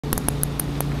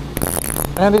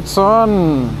And it's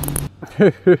on!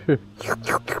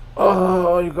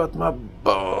 Oh, you got my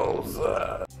balls!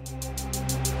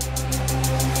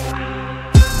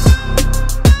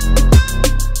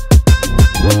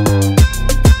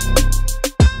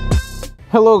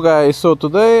 Hello guys, so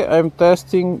today I'm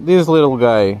testing this little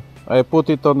guy. I put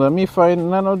it on the Mifine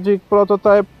Nanojig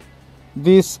prototype.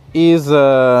 This is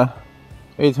a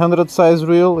 800 size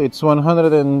reel. It's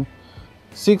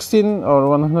 116 or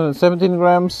 117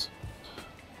 grams.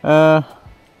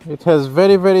 It has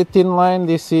very thin line.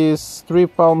 This is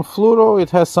 3-pound fluoro.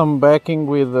 It has some backing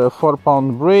with a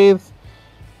 4-pound braid.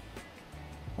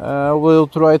 We'll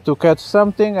try to catch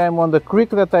something. I'm on the creek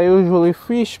that I usually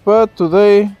fish, but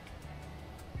today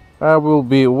I will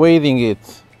be wading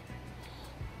it.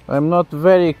 I'm not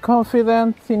very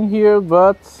confident in here,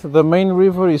 but the main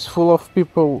river is full of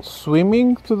people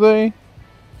swimming today.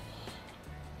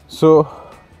 So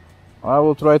I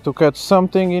will try to catch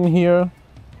something in here.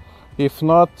 If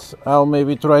not, I'll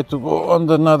maybe try to go on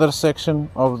another section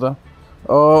of the...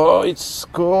 Oh, it's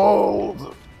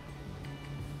cold!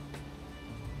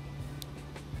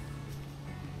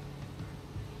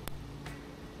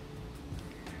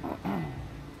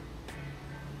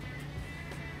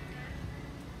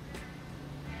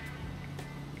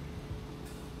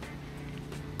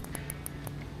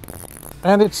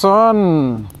 And it's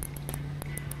on!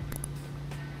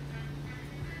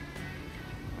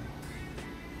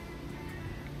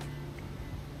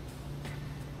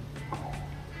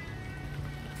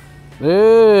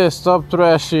 Hey, stop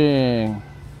trashing!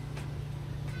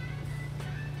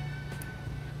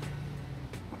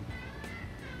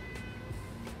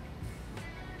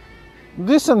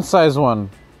 Decent size one.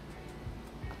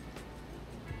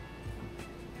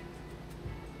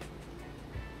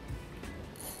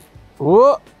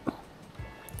 Whoa!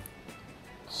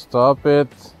 Stop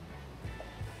it.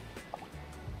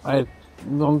 I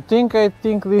don't think I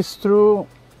think this through.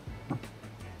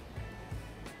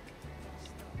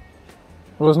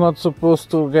 Was not supposed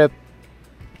to get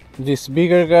these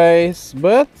bigger guys,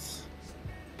 but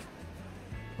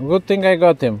good thing I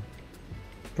got him.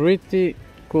 Pretty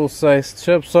cool sized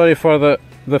chub. Sorry for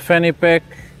the fanny pack.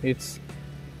 It's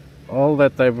all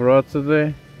that I brought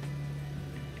today.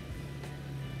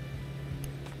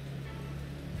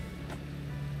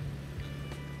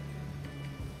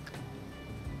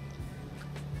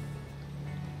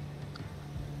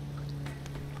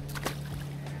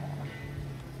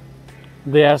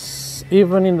 They are,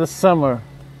 even in the summer,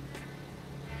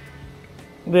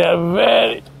 they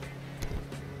are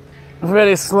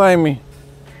very slimy.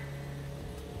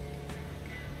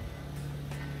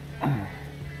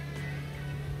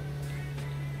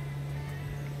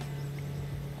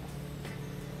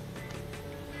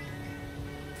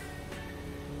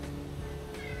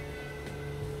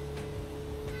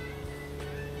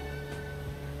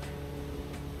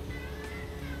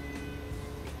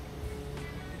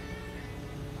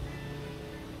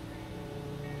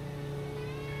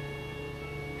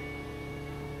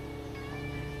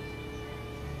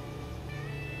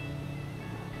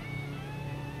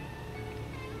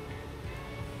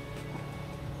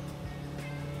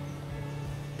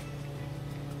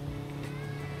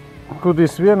 Could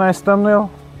this be a nice thumbnail?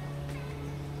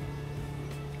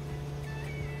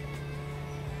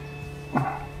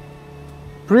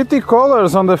 Pretty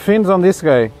colors on the fins on this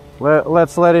guy.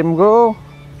 Let's let him go.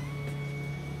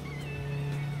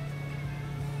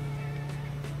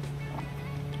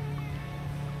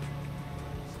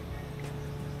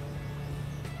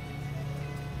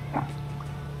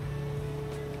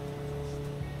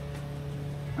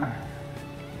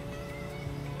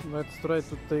 Let's try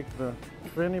to take the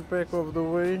fanny pack off the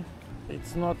way.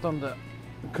 It's not on the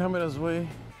camera's way.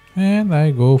 And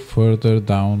I go further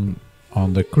down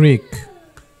on the creek.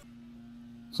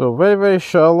 So very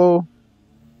shallow.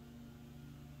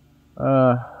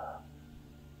 Lot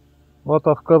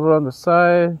of cover on the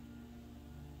side.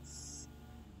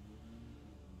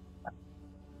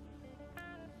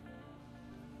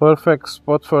 Perfect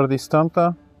spot for this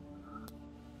tanta,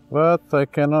 but I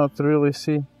cannot really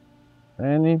see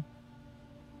any.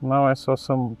 Now I saw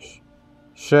some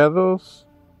shadows.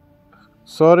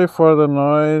 Sorry for the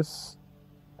noise.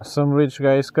 Some rich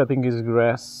guy is cutting his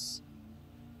grass.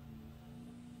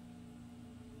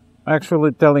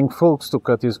 Actually telling folks to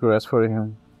cut his grass for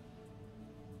him.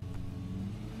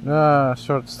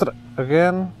 Short strike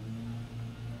again.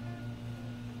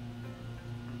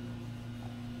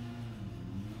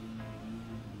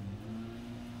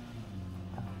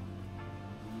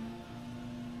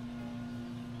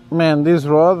 Man, this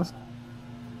rod,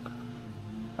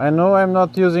 I know I'm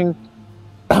not using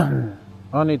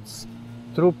on its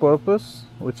true purpose,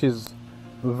 which is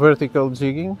vertical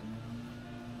jigging,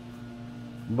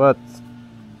 but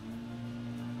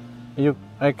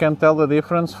I can tell the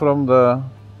difference from the,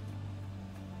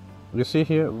 you see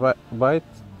here, bite.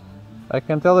 I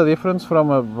can tell the difference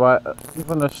from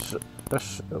even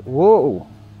whoa!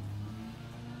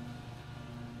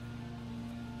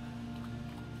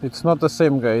 It's not the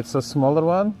same guy, it's a smaller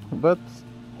one, but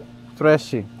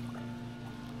trashy.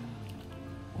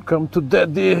 Come to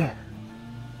daddy!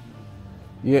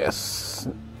 Yes!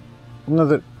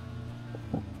 Another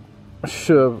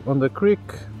shove on the creek.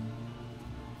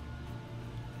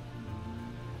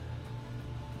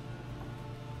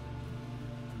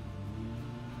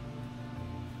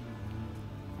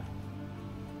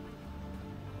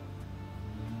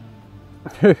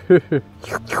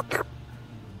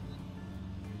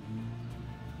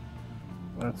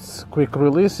 Let's quick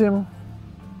release him.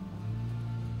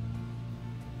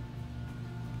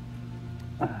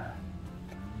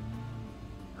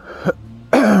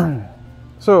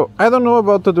 So I don't know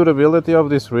about the durability of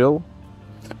this reel.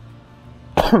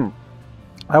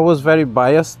 I was very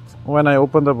biased when I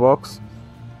opened the box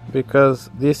because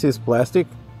this is plastic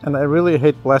and I really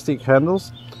hate plastic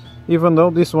handles, even though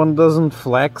this one doesn't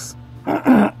flex.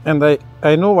 And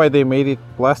I know why they made it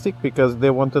plastic, because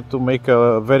they wanted to make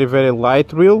a very, very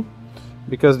light reel,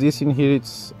 because this in here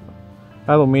it's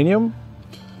aluminum.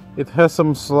 It has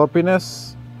some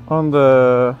sloppiness on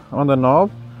the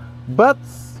knob, but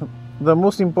the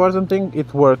most important thing,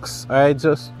 it works. I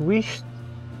just wished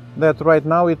that right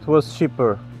now it was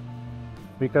cheaper,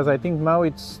 because I think now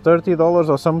it's $30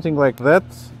 or something like that,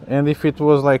 and if it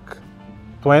was like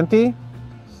 20,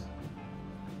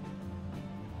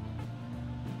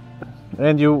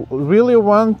 and you really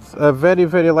want a very,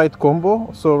 very light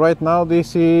combo. So right now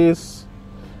this is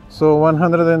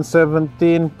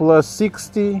 117 plus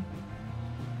 60,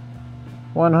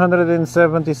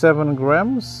 177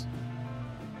 grams,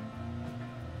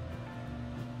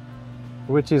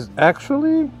 which is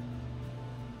actually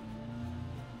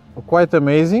quite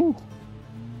amazing.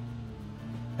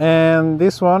 And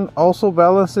this one also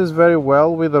balances very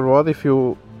well with the rod if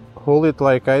you hold it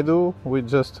like I do with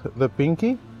just the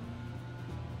pinky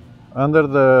under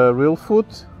the reel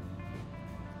foot.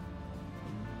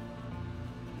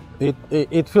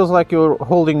 It feels like you're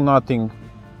holding nothing,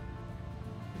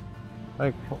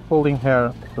 like holding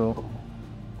hair. So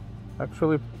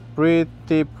actually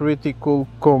pretty cool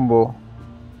combo.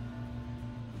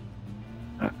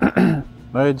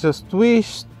 I just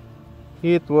wished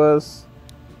it was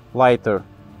lighter.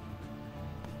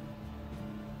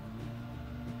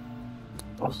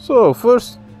 So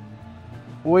first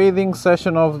wading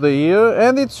session of the year,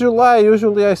 and it's July.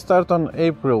 Usually I start on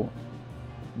April,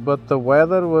 but the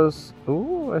weather was,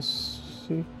 ooh, I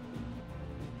see.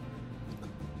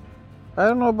 I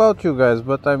don't know about you guys,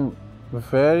 but I'm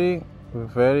very,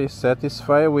 very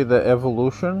satisfied with the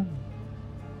evolution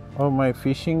of my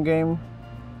fishing game.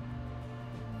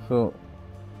 So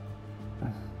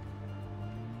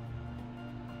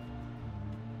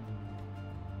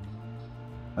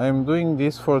I'm doing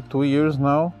this for 2 years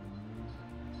now.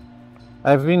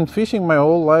 I've been fishing my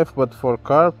whole life, but for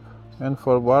carp and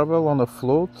for barbel on a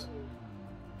float,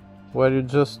 where you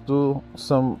just do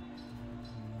some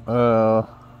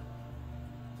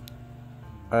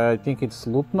I think it's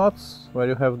loop knots, where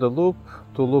you have the loop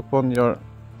to loop on your,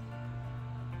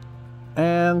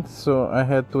 and so I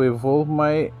had to evolve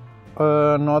my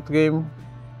knot game.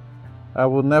 I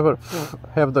would never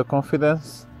have the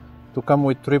confidence to come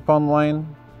with 3-pound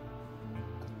line.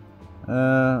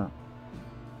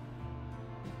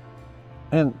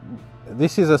 And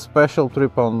this is a special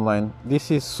 3-pound line.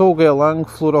 This is Sogelang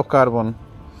fluorocarbon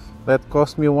that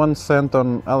cost me 1 cent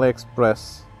on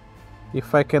AliExpress.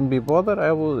 If I can be bothered,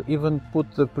 I will even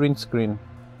put the print screen.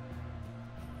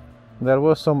 There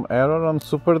was some error on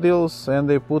Super Deals and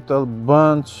they put a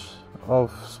bunch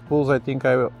of spools. I think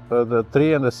the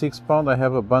 3 and the 6 pound, I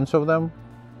have a bunch of them.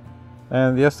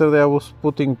 And yesterday I was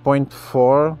putting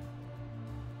 0.4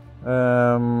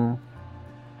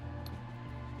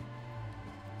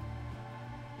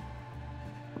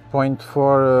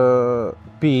 0.4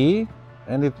 PE,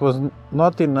 and it was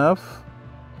not enough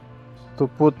to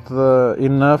put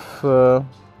enough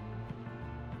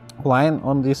line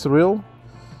on this reel.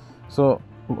 So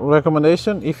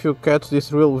recommendation, if you catch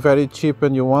this reel very cheap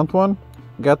and you want one,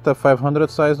 get the 500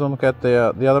 size, don't get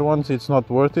the other ones, it's not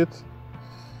worth it.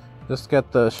 Just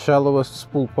get the shallowest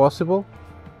spool possible,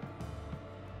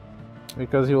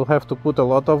 because you'll have to put a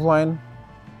lot of line.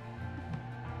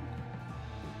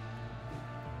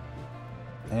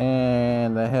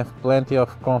 And I have plenty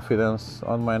of confidence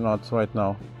on my knots right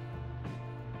now.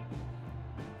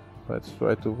 Let's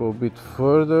try to go a bit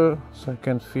further so I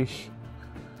can fish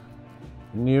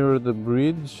near the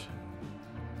bridge.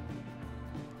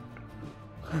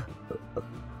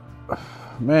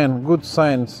 Man, good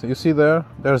signs. You see there?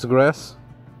 There's grass.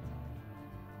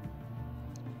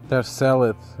 There's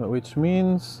salad, which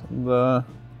means the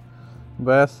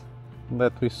bass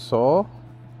that we saw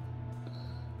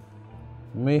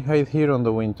may hide here on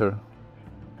the winter.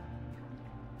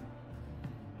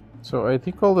 So I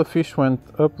think all the fish went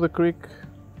up the creek.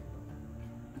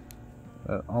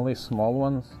 Only small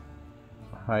ones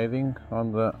hiding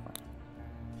on the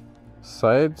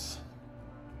sides.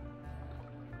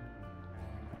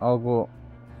 I'll go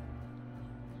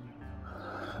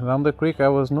down the creek. I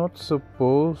was not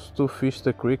supposed to fish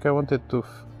the creek. I wanted to.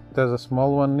 There's a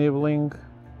small one nibbling.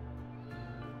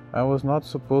 I was not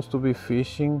supposed to be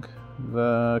fishing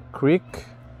the creek.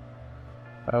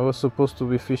 I was supposed to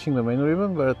be fishing the main river,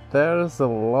 but there's a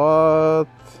lot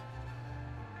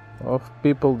of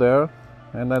people there,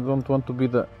 and I don't want to be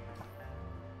the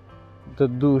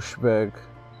douchebag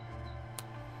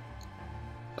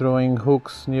throwing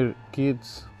hooks near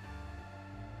kids.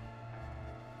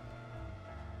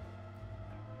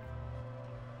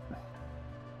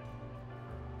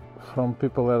 From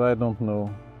people that I don't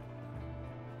know.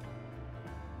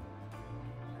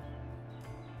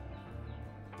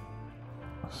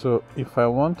 So if I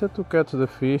wanted to catch the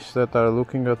fish that are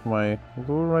looking at my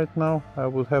lure right now, I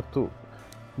would have to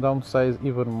downsize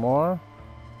even more,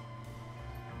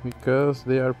 because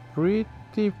they are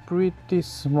pretty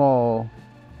small.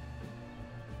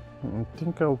 I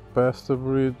think I'll pass the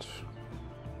bridge.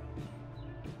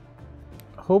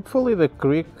 Hopefully the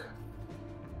creek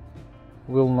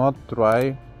will not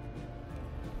dry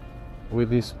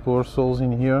with these poor souls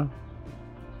in here.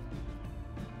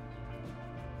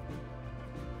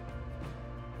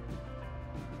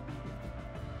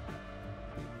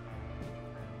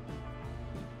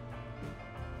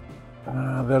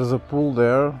 There's a pool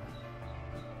there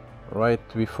right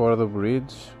before the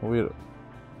bridge with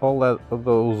all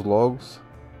those logs.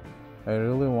 I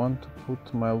really want to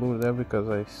put my lure there because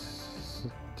I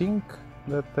think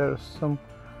that there's some,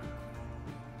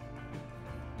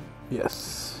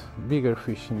 yes, bigger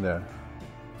fish in there.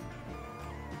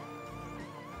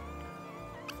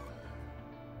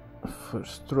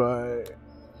 First try.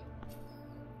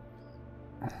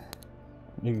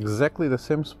 Exactly the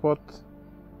same spot.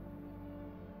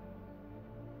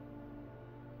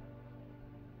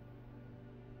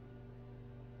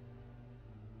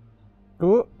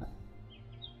 Oh,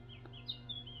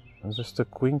 just a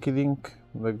quinky dink.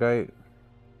 The guy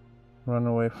ran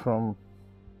away from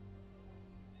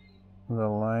the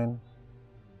line.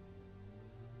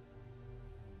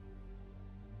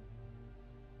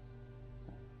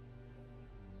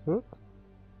 Oh,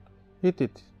 hit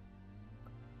it.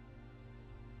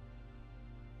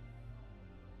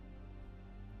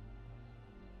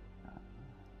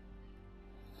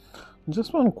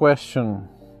 Just one question.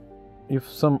 If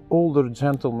some older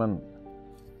gentlemen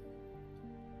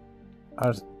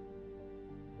are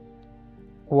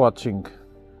watching,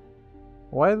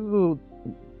 why do,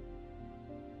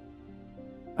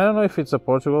 I don't know if it's a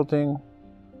Portugal thing,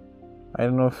 I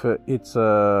don't know if it's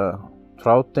a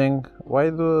trout thing, why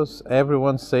does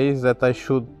everyone say that I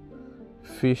should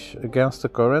fish against the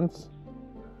current,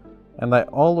 and I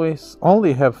always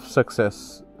only have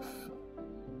success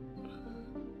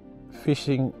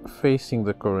fishing facing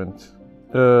the current?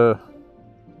 I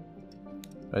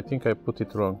think I put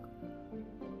it wrong.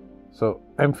 So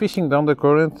I'm fishing down the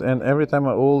current, and every time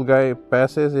an old guy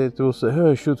passes, it will say,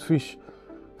 oh, you should fish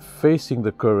facing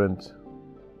the current,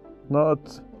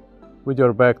 not with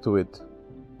your back to it.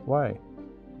 Why?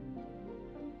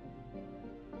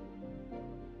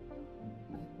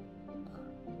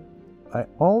 I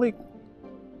only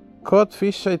caught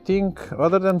fish, I think,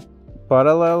 other than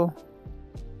parallel,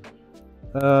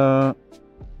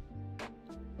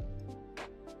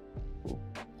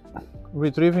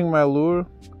 retrieving my lure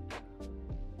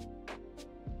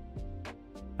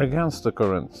against the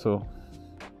current. So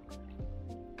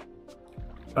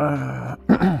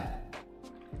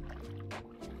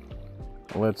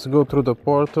let's go through the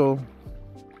portal.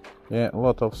 Yeah, a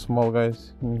lot of small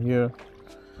guys in here.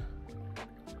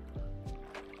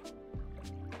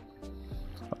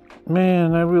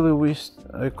 Man, I really wish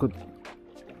I could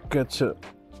catch a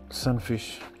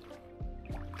sunfish.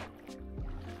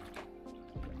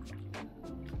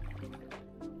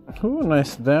 Ooh,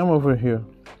 nice dam over here.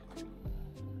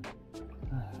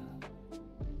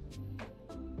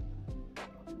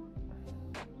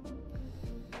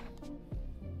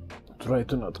 Try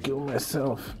to not kill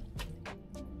myself.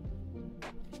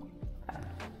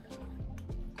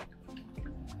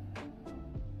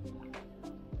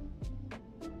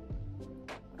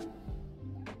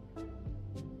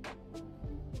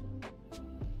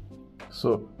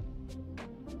 So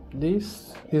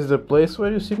this is the place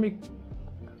where you see me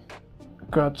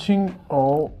catching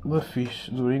all the fish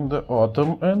during the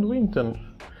autumn and winter.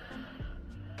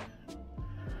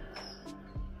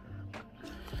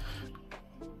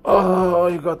 Oh,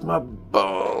 you got my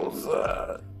balls.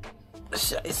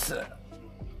 Scheiße.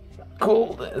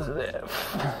 Cold as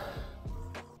death.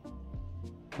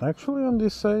 Actually, on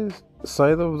this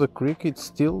side of the creek, it's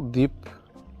still deep.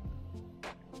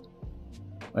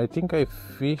 I think I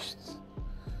fished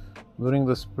during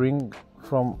the spring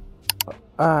from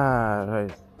right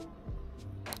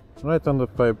on the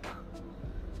pipe.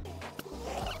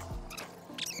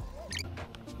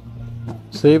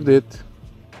 Saved it.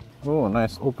 Oh,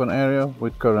 nice open area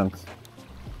with current.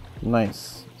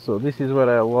 Nice. So this is where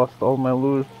I lost all my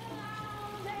lures.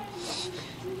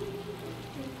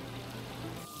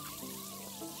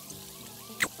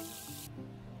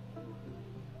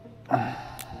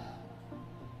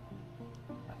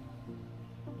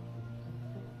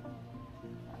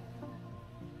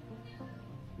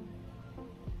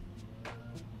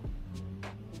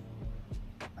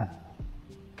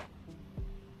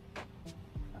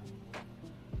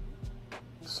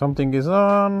 Something is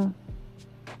on.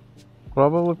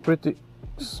 Probably pretty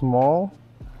small.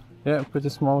 Yeah, pretty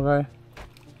small guy.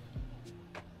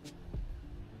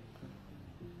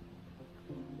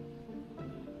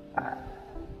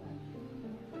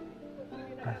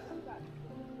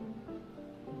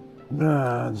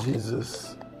 Ah,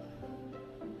 Jesus.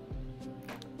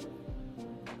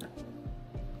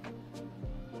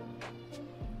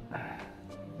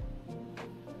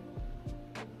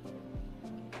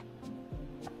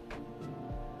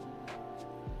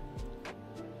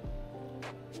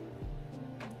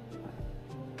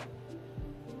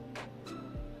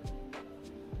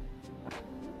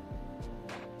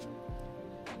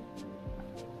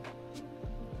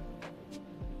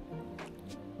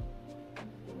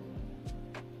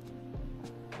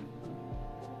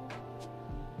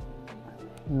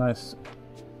 Nice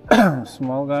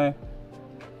small guy.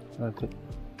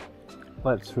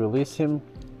 Let's release him.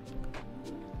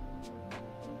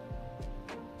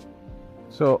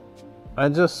 So I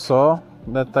just saw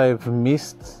that I've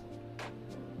missed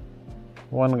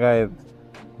one guy.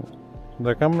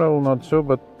 The camera will not show,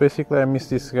 but basically I missed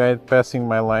this guy passing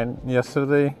my line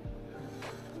yesterday.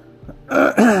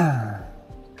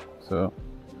 So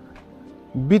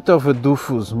bit of a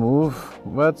doofus move,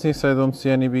 but since I don't see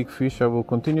any big fish, I will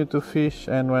continue to fish,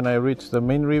 and when I reach the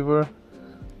main river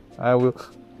I will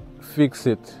fix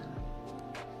it.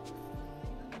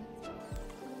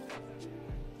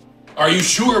 Are you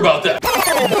sure about that?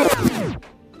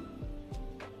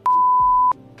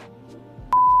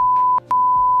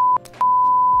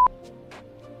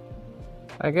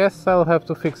 I guess I'll have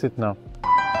to fix it now.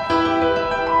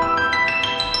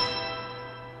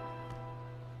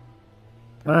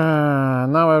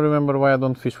 Now I remember why I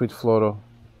don't fish with fluoro.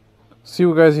 See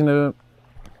you guys in a,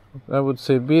 I would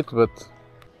say, bit, but...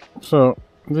 So,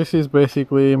 this is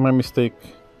basically my mistake.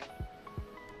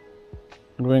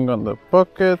 Going on the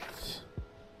pocket,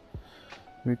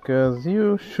 because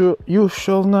you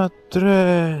shall not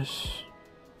trash.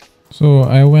 So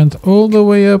I went all the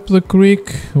way up the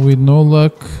creek with no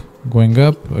luck, going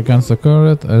up against the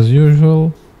current as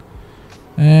usual,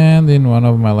 and in one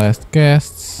of my last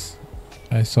casts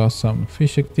I saw some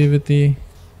fish activity,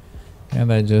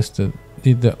 and I just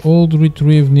did the old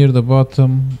retrieve near the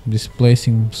bottom,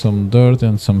 displacing some dirt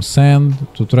and some sand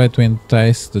to try to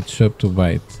entice the chub to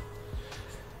bite.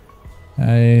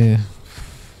 I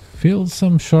filled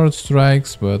some short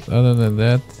strikes, but other than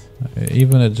that I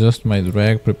even adjust my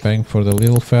drag, preparing for the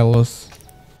little fellas,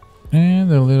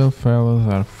 and the little fellas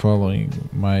are following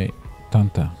my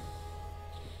tanta.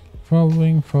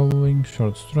 Following,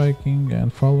 short striking,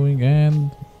 and following, and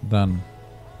done.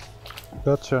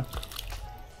 Gotcha.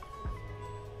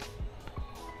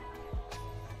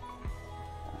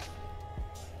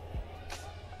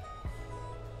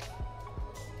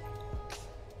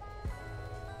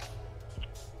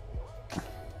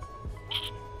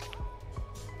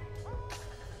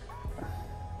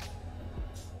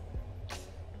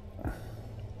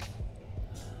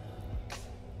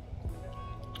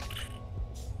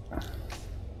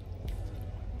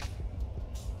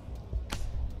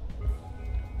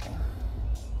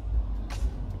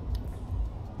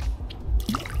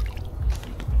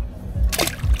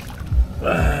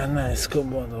 Nice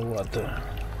combo on the water.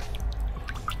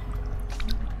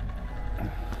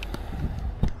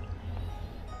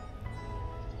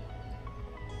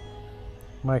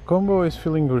 My combo is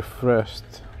feeling refreshed.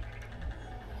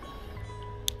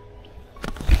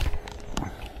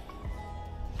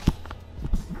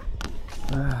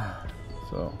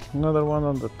 Another one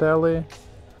on the telly.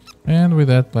 And with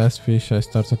that last fish, I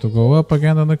started to go up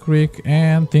again on the creek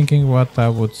and thinking what I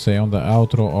would say on the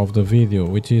outro of the video,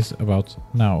 which is about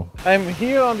now. I'm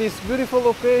here on this beautiful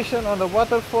location on the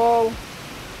waterfall.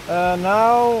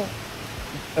 Now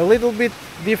a little bit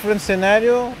different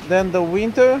scenario than the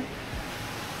winter.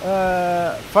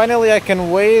 Finally I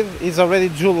can wade. It's already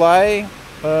July.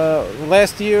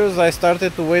 Last years I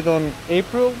started to wade on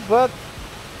April, but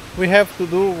we have to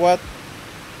do what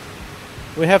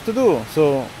we have to do,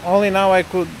 so only now I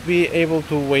could be able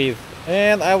to wade.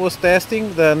 And I was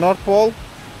testing the North Pole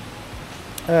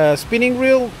spinning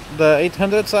reel, the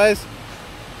 800 size.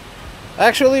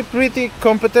 Actually pretty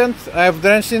competent. I've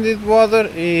drenched in it water.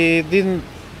 It didn't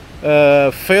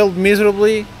failed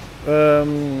miserably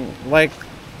like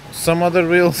some other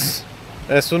reels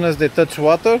as soon as they touch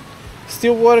water.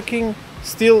 Still working,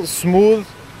 still smooth.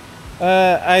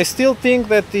 I still think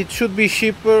that it should be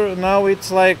cheaper. Now it's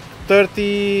like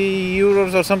 30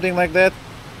 euros or something like that.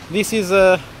 This is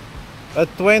a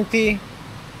 20,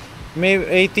 maybe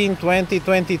 18, 20,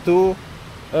 22.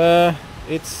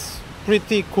 It's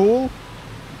pretty cool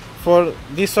for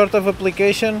this sort of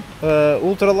application.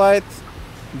 Ultralight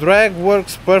drag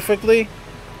works perfectly.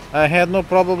 I had no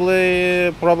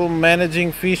problem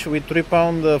managing fish with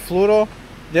 3-pound fluoro.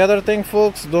 The other thing,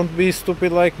 folks, don't be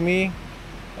stupid like me.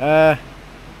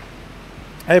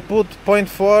 I put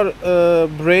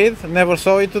 0.4 braid, never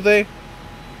saw it today.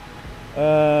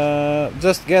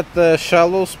 Just get the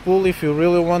shallow spool if you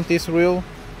really want this reel,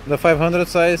 the 500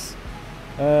 size,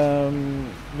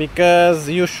 because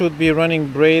you should be running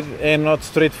braid and not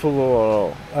straight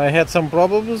fluoro. I had some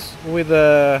problems with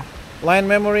the line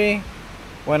memory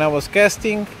when I was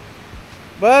casting,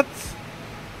 but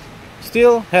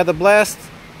still had a blast,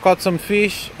 caught some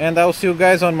fish, and I'll see you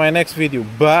guys on my next video.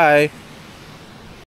 Bye!